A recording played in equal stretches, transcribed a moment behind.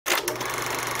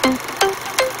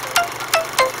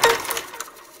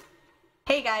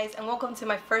Hey guys, and welcome to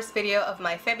my first video of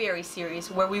my February series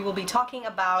where we will be talking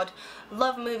about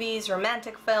love movies,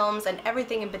 romantic films, and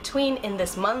everything in between in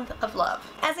this month of love.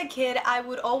 As a kid, I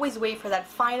would always wait for that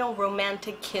final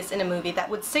romantic kiss in a movie that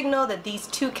would signal that these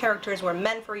two characters were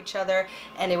meant for each other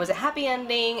and it was a happy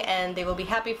ending and they will be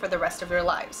happy for the rest of their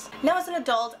lives. Now as an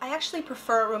adult, I actually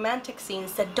prefer romantic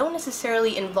scenes that don't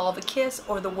necessarily involve a kiss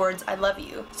or the words I love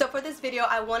you. So for this video,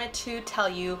 I wanted to tell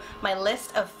you my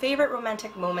list of favorite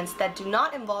romantic moments that do not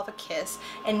involve a kiss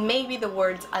and maybe the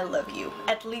words I love you,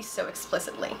 at least so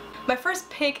explicitly. My first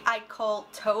pick I call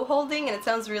toe holding, and it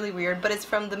sounds really weird, but it's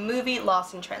from the movie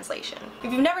Lost in Translation.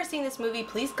 If you've never seen this movie,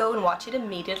 please go and watch it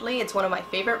immediately. It's one of my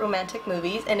favorite romantic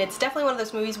movies, and it's definitely one of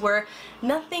those movies where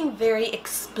nothing very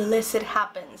explicit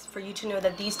happens for you to know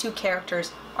that these two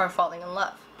characters are falling in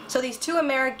love. So these two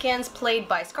Americans, played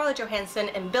by Scarlett Johansson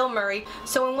and Bill Murray,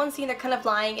 so in one scene they're kind of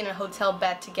lying in a hotel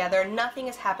bed together, nothing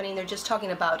is happening, they're just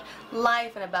talking about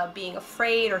life and about being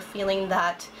afraid or feeling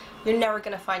that you're never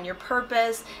gonna find your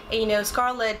purpose. And you know,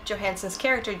 Scarlett Johansson's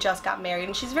character just got married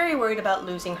and she's very worried about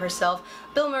losing herself.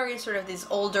 Bill Murray is sort of this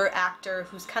older actor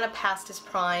who's kind of past his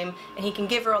prime and he can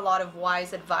give her a lot of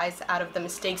wise advice out of the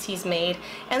mistakes he's made,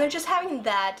 and they're just having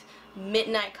that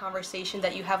midnight conversation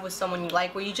that you have with someone you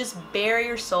like where you just bare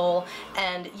your soul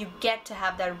and you get to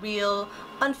have that real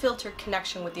unfiltered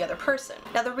connection with the other person.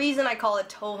 Now the reason I call it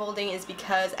toe holding is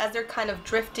because as they're kind of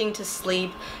drifting to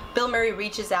sleep, Bill Murray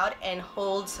reaches out and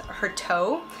holds her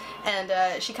toe,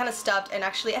 and she kind of stopped, and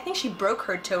actually I think she broke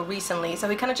her toe recently, so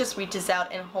he kind of just reaches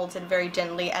out and holds it very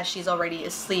gently as she's already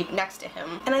asleep next to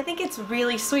him. And I think it's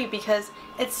really sweet because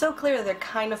it's so clear that they're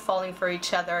kind of falling for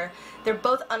each other. They're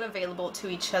both unavailable to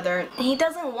each other, and he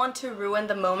doesn't want to ruin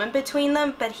the moment between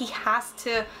them, but he has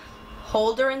to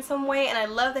hold her in some way, and I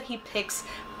love that he picks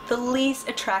the least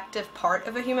attractive part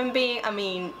of a human being. I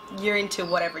mean, you're into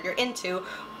whatever you're into,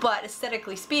 but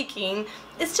aesthetically speaking,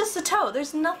 it's just a toe.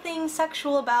 There's nothing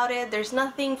sexual about it, there's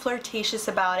nothing flirtatious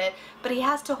about it, but he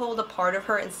has to hold a part of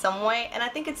her in some way, and I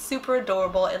think it's super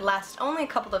adorable. It lasts only a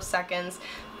couple of seconds,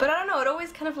 but I don't know, it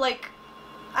always kind of like,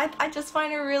 I just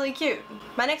find her really cute.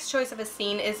 My next choice of a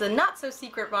scene is a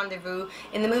not-so-secret rendezvous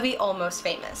in the movie Almost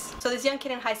Famous. So this young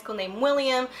kid in high school named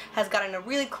William has gotten a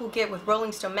really cool gig with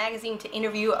Rolling Stone magazine to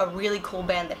interview a really cool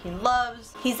band that he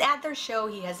loves. He's at their show,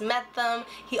 he has met them,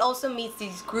 he also meets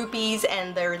these groupies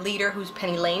and their leader, who's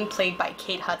Penny Lane, played by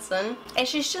Kate Hudson. And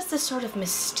she's just this sort of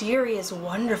mysterious,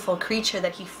 wonderful creature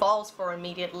that he falls for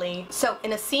immediately. So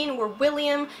in a scene where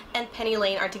William and Penny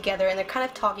Lane are together and they're kind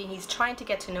of talking, he's trying to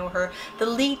get to know her, the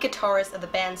lead guitarist of the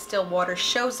band Stillwater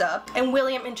shows up and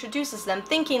William introduces them,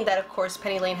 thinking that of course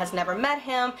Penny Lane has never met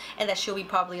him and that she'll be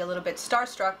probably a little bit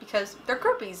starstruck because they're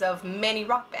groupies of many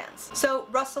rock bands. So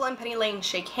Russell and Penny Lane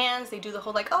shake hands, they do the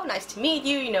whole like, oh, nice to meet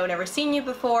you, you know, never seen you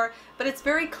before, but it's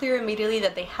very clear immediately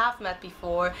that they have met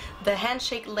before. The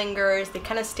handshake lingers, they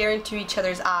kind of stare into each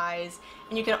other's eyes,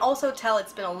 and you can also tell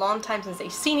it's been a long time since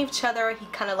they've seen each other. He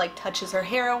kind of like touches her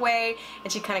hair away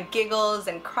and she kind of giggles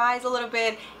and cries a little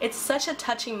bit. It's such a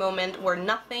touching moment where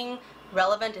nothing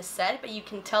relevant is said, but you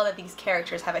can tell that these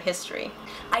characters have a history.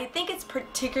 I think it's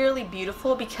particularly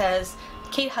beautiful because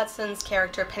Kate Hudson's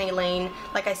character, Penny Lane,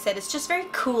 like I said, is just very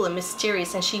cool and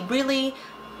mysterious, and she really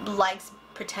likes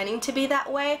pretending to be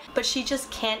that way, but she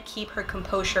just can't keep her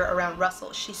composure around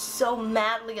Russell. She's so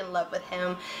madly in love with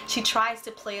him. She tries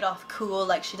to play it off cool,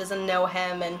 like she doesn't know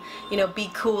him, and, you know,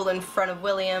 be cool in front of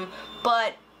William,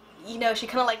 but you know, she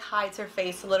kind of like hides her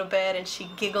face a little bit and she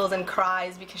giggles and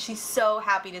cries because she's so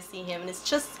happy to see him, and it's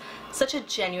just such a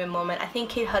genuine moment. I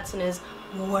think Kate Hudson is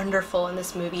wonderful in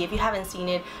this movie. If you haven't seen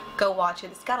it, go watch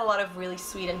it. It's got a lot of really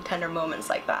sweet and tender moments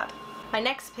like that. My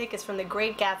next pick is from The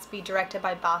Great Gatsby, directed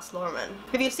by Baz Luhrmann.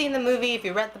 If you've seen the movie, if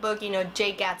you read the book, you know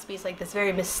Jay Gatsby is like this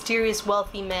very mysterious,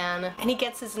 wealthy man, and he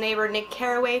gets his neighbor Nick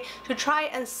Carraway to try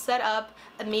and set up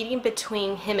a meeting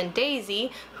between him and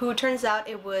Daisy, who turns out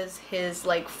it was his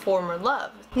like former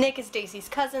love. Nick is Daisy's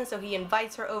cousin, so he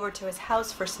invites her over to his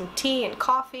house for some tea and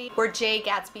coffee, where Jay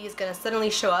Gatsby is gonna suddenly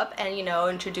show up and, you know,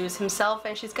 introduce himself,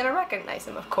 and she's gonna recognize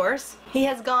him, of course. He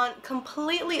has gone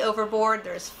completely overboard.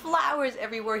 There's flowers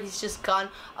everywhere. He's just gone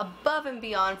above and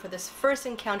beyond for this first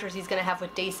encounters he's gonna have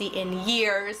with Daisy in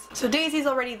years. So Daisy's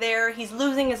already there, he's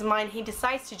losing his mind, he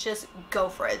decides to just go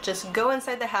for it. Just go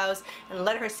inside the house and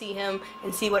let her see him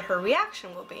and see what her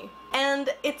reaction will be. And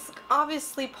it's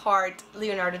obviously part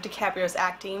Leonardo DiCaprio's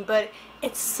acting, but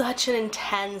it's such an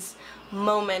intense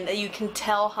moment that you can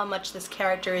tell how much this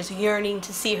character is yearning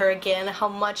to see her again, how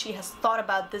much he has thought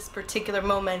about this particular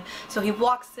moment. So he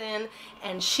walks in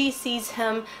and she sees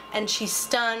him and she's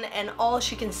stunned, and all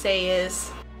she can say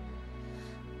is,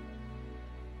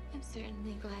 I'm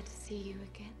certainly glad to see you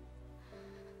again.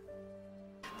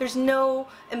 There's no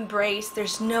embrace,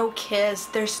 there's no kiss,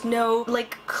 there's no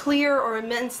like clear or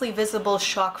immensely visible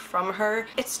shock from her.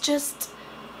 It's just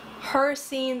her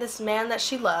seeing this man that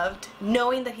she loved,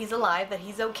 knowing that he's alive, that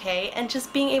he's okay, and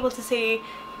just being able to say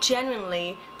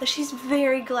genuinely that she's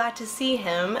very glad to see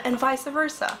him, and vice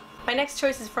versa. My next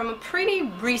choice is from a pretty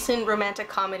recent romantic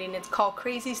comedy, and it's called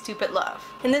Crazy Stupid Love.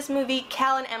 In this movie,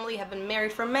 Cal and Emily have been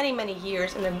married for many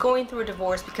years, and they're going through a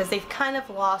divorce because they've kind of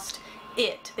lost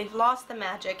it. They've lost the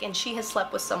magic, and she has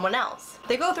slept with someone else.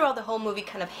 They go throughout the whole movie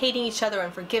kind of hating each other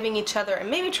and forgiving each other and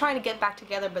maybe trying to get back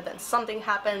together, but then something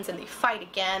happens and they fight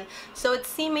again. So it's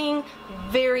seeming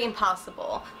very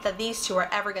impossible that these two are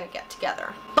ever going to get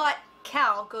together. But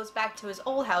Cal goes back to his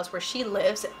old house where she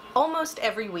lives almost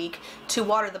every week to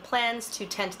water the plants, to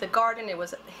tend to the garden. It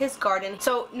was his garden.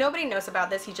 So nobody knows about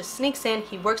this. He just sneaks in,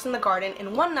 he works in the garden,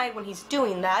 and one night when he's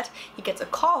doing that, he gets a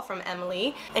call from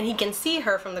Emily, and he can see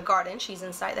her from the garden. She's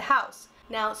inside the house.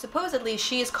 Now, supposedly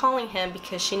she is calling him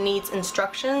because she needs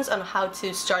instructions on how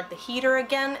to start the heater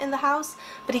again in the house,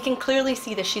 but he can clearly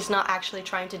see that she's not actually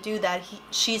trying to do that.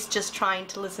 She's just trying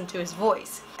to listen to his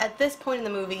voice. At this point in the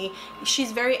movie,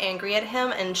 she's very angry at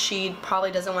him, and she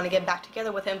probably doesn't want to get back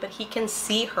together with him, but he can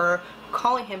see her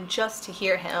calling him just to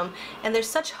hear him, and there's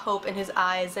such hope in his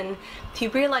eyes, and he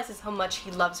realizes how much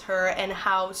he loves her and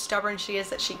how stubborn she is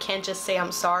that she can't just say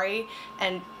I'm sorry,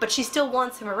 but she still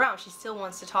wants him around. She still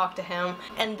wants to talk to him,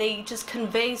 and they just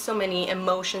convey so many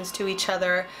emotions to each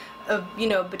other, you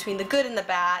know, between the good and the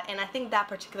bad. And I think that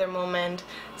particular moment,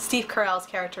 Steve Carell's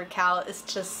character Cal is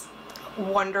just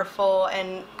wonderful,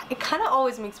 and it kind of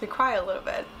always makes me cry a little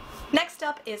bit. Next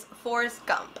up is Forrest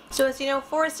Gump. So as you know,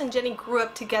 Forrest and Jenny grew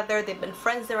up together. They've been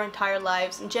friends their entire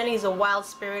lives, and Jenny's a wild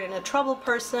spirit and a troubled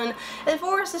person, and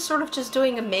Forrest is sort of just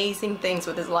doing amazing things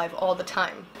with his life all the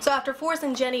time. So after Forrest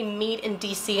and Jenny meet in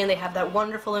DC and they have that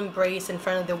wonderful embrace in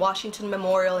front of the Washington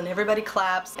Memorial and everybody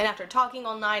claps, and after talking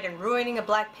all night and ruining a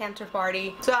Black Panther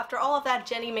party, so after all of that,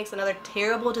 Jenny makes another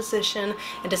terrible decision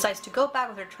and decides to go back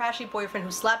with her trashy boyfriend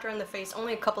who slapped her in the face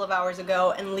only a couple of hours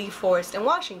ago and leave Forrest in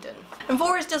Washington. And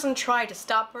Forrest doesn't try to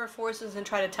stop her. Forrest doesn't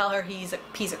try to tell her he's a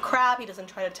piece of crap. He doesn't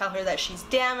try to tell her that she's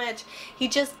damaged. He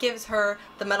just gives her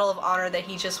the Medal of Honor that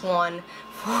he just won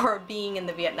for being in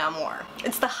the Vietnam War.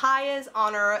 It's the highest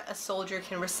honor a soldier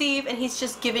can receive, and he's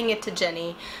just giving it to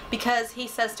Jenny because he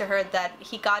says to her that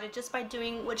he got it just by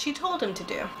doing what she told him to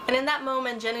do. And in that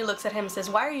moment, Jenny looks at him and says,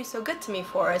 "Why are you so good to me,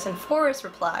 Forrest?" And Forrest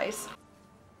replies,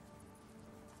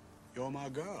 "You're my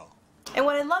girl." And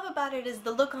what I love about it is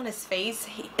the look on his face.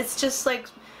 It's just like,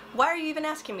 why are you even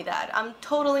asking me that? I'm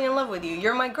totally in love with you.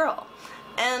 You're my girl.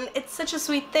 And it's such a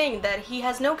sweet thing that he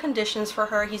has no conditions for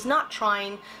her. He's not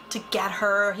trying to get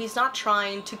her. He's not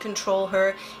trying to control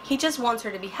her. He just wants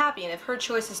her to be happy. And if her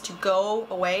choice is to go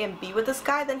away and be with this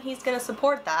guy, then he's gonna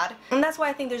support that. And that's why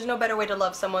I think there's no better way to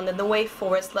love someone than the way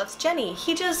Forrest loves Jenny.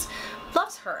 He just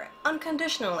loves her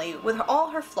unconditionally with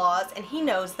all her flaws, and he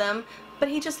knows them, but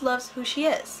he just loves who she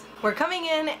is. We're coming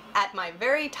in at my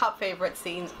very top favorite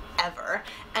scenes ever,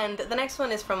 and the next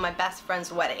one is from my best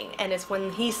friend's wedding, and it's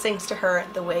when he sings to her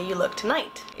 "The Way You Look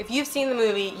Tonight." If you've seen the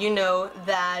movie, you know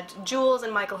that Jules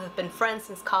and Michael have been friends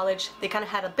since college. They kind of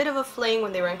had a bit of a fling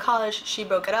when they were in college. She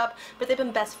broke it up, but they've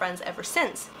been best friends ever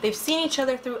since. They've seen each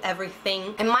other through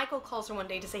everything, and Michael calls her one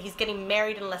day to say he's getting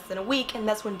married in less than a week, and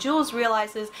that's when Jules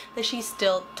realizes that she's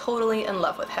still totally in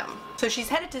love with him. So she's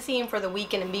headed to see him for the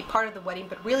weekend and be part of the wedding,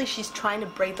 but really she's trying to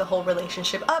break the whole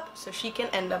relationship up so she can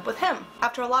end up with him.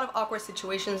 After a lot of awkward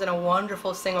situations and a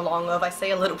wonderful sing-along of "I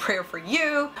Say a Little Prayer for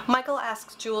You," Michael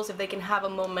asks Jules if they can have a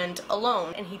moment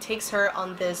alone, and he takes her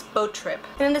on this boat trip.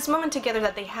 And in this moment together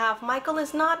that they have, Michael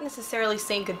is not necessarily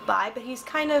saying goodbye, but he's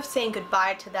kind of saying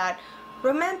goodbye to that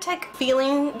romantic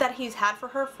feeling that he's had for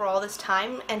her for all this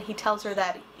time, and he tells her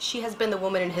that she has been the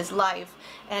woman in his life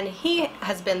and he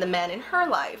has been the man in her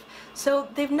life. So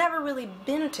they've never really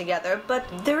been together, but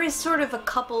there is sort of a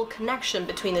couple connection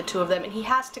between the two of them, and he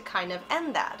has to kind of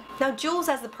end that. Now Jules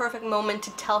has the perfect moment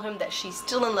to tell him that she's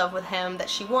still in love with him, that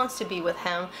she wants to be with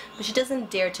him, but she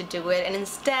doesn't dare to do it, and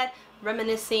instead,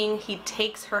 reminiscing, he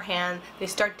takes her hand, they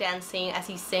start dancing as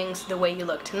he sings "The Way You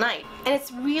Look Tonight." And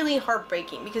it's really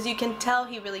heartbreaking because you can tell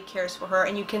he really cares for her,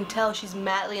 and you can tell she's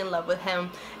madly in love with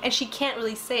him, and she can't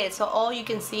really say it, so all you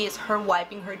can see is her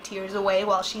wiping her tears away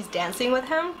while she's dancing with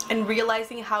him and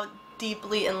realizing how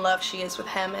deeply in love she is with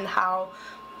him and how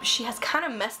she has kind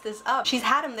of messed this up. She's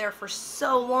had him there for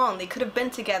so long. They could have been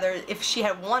together if she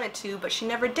had wanted to, but she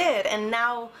never did, and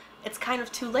now it's kind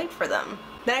of too late for them.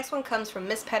 The next one comes from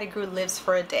Miss Pettigrew Lives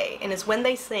for a Day, and is when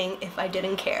they sing If I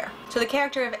Didn't Care. So the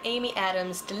character of Amy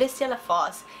Adams, Delicia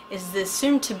LaFosse, is this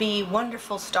soon-to-be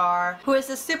wonderful star who is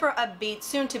the super upbeat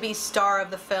soon-to-be star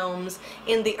of the films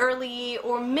in the early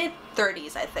or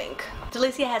mid-30s, I think.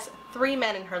 Delicia has 3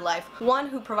 men in her life, one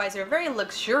who provides her a very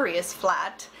luxurious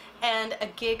flat and a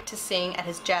gig to sing at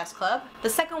his jazz club. The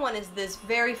second one is this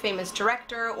very famous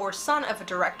director, or son of a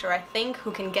director I think, who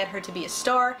can get her to be a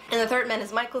star. And the third man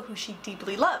is Michael, who she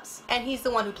deeply loves. And he's the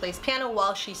one who plays piano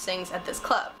while she sings at this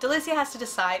club. Delicia has to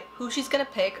decide who she's gonna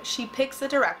pick. She picks the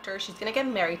director, she's gonna get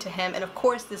married to him, and of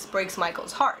course this breaks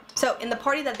Michael's heart. So in the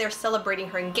party that they're celebrating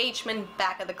her engagement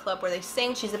back at the club where they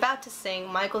sing, she's about to sing,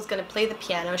 Michael's gonna play the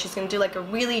piano, she's gonna do like a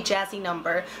really jazzy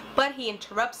number, but he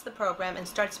interrupts the program and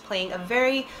starts playing a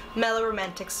very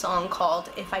melodramatic song called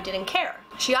If I Didn't Care.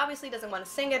 She obviously doesn't want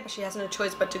to sing it, but she has no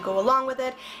choice but to go along with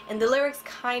it, and the lyrics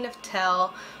kind of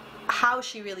tell how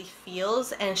she really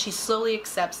feels, and she slowly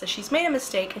accepts that she's made a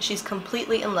mistake and she's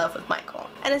completely in love with Michael.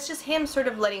 And it's just him sort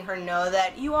of letting her know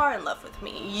that you are in love with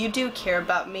me, you do care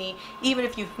about me, even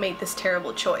if you've made this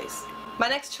terrible choice. My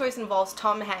next choice involves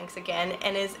Tom Hanks again,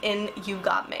 and is in You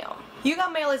Got Mail. You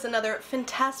Got Mail is another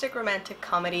fantastic romantic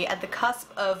comedy at the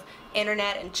cusp of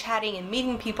internet and chatting and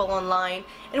meeting people online,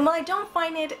 and while I don't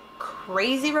find it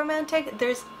crazy romantic,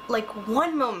 there's like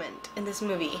one moment in this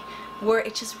movie where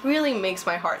it just really makes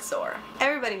my heart soar.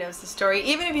 Everybody knows the story.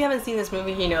 Even if you haven't seen this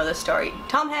movie, you know the story.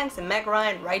 Tom Hanks and Meg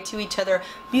Ryan write to each other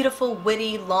beautiful,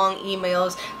 witty, long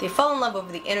emails. They fall in love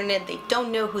over the internet. They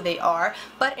don't know who they are,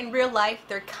 but in real life,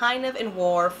 they're kind of in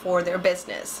war for their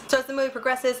business. So as the movie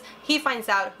progresses, he finds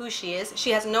out who she is.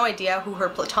 She has no idea who her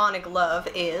platonic love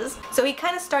is. So he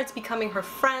kind of starts becoming her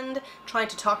friend, trying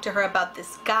to talk to her about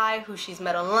this guy who she's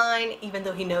met online, even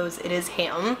though he knows it is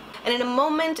him. And in a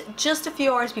moment, just a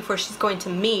few hours before she's going to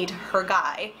meet her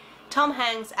guy, Tom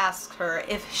Hanks asks her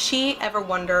if she ever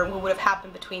wondered what would have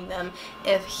happened between them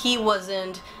if he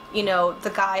wasn't, you know, the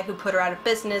guy who put her out of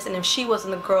business, and if she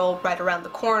wasn't the girl right around the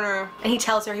corner. And he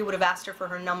tells her he would have asked her for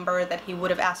her number, that he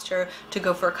would have asked her to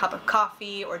go for a cup of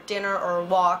coffee or dinner or a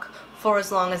walk for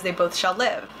as long as they both shall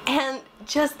live. And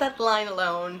just that line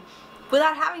alone,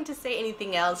 without having to say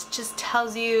anything else, just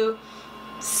tells you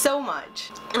so much.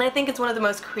 And I think it's one of the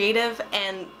most creative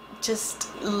and just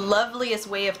loveliest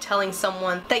way of telling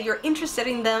someone that you're interested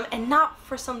in them, and not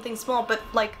for something small, but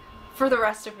like for the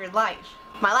rest of your life.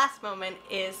 My last moment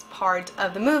is part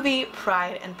of the movie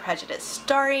Pride and Prejudice,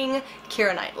 starring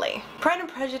Keira Knightley. Pride and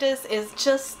Prejudice is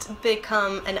just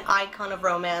become an icon of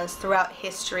romance throughout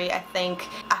history, I think.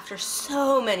 After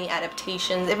so many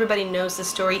adaptations, everybody knows the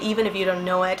story, even if you don't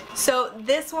know it. So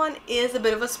this one is a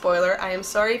bit of a spoiler. I am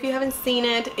sorry if you haven't seen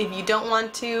it. If you don't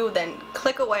want to, then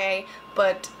click away,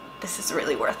 but this is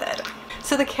really worth it.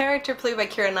 So the character played by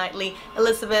Keira Knightley,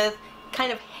 Elizabeth,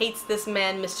 kind of hates this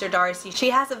man, Mr. Darcy. She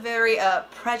has a very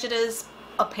prejudiced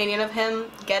opinion of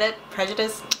him. Get it?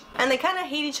 Prejudice? And they kind of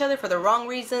hate each other for the wrong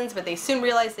reasons, but they soon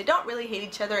realize they don't really hate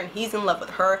each other, and he's in love with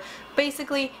her.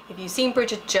 Basically, if you've seen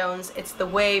Bridget Jones, it's the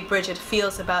way Bridget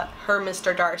feels about her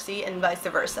Mr. Darcy, and vice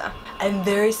versa. I'm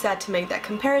very sad to make that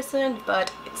comparison,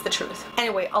 but it's the truth.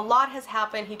 Anyway, a lot has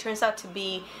happened. He turns out to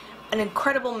be an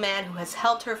incredible man who has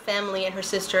helped her family and her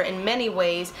sister in many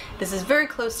ways. This is very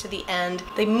close to the end.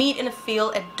 They meet in a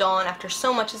field at dawn after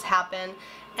so much has happened,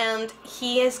 and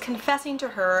he is confessing to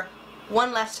her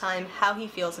one last time how he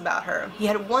feels about her. He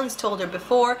had once told her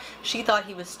before. She thought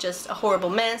he was just a horrible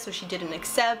man, so she didn't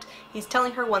accept. He's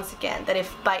telling her once again that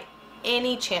if by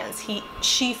any chance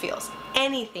she feels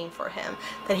anything for him,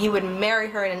 that he would marry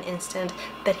her in an instant,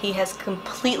 that he has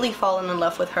completely fallen in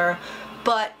love with her.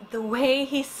 But the way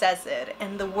he says it,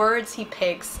 and the words he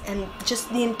picks, and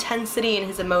just the intensity in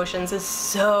his emotions is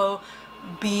so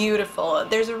beautiful.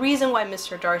 There's a reason why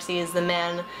Mr. Darcy is the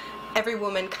man every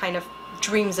woman kind of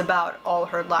dreams about all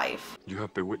her life. You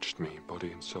have bewitched me,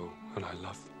 body and soul, and I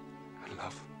love, and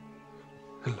love,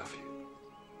 and love you.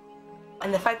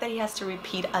 And the fact that he has to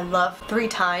repeat "I love" 3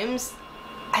 times,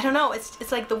 I don't know,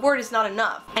 it's like the word is not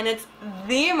enough. And it's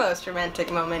the most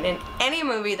romantic moment in any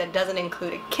movie that doesn't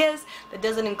include a kiss, that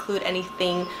doesn't include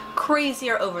anything crazy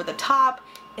or over the top.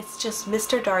 It's just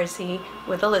Mr. Darcy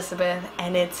with Elizabeth,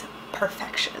 and it's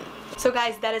perfection. So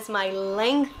guys, that is my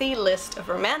lengthy list of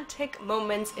romantic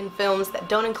moments in films that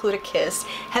don't include a kiss.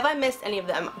 Have I missed any of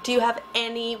them? Do you have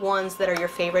any ones that are your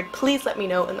favorite? Please let me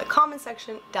know in the comment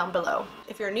section down below.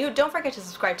 If you're new, don't forget to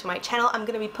subscribe to my channel. I'm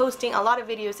going to be posting a lot of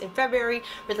videos in February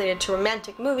related to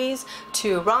romantic movies,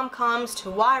 to rom-coms,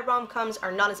 to why rom-coms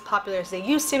are not as popular as they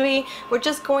used to be. We're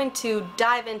just going to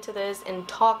dive into this and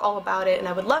talk all about it, and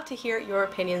I would love to hear your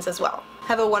opinions as well.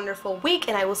 Have a wonderful week,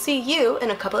 and I will see you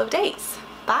in a couple of days.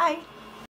 Bye!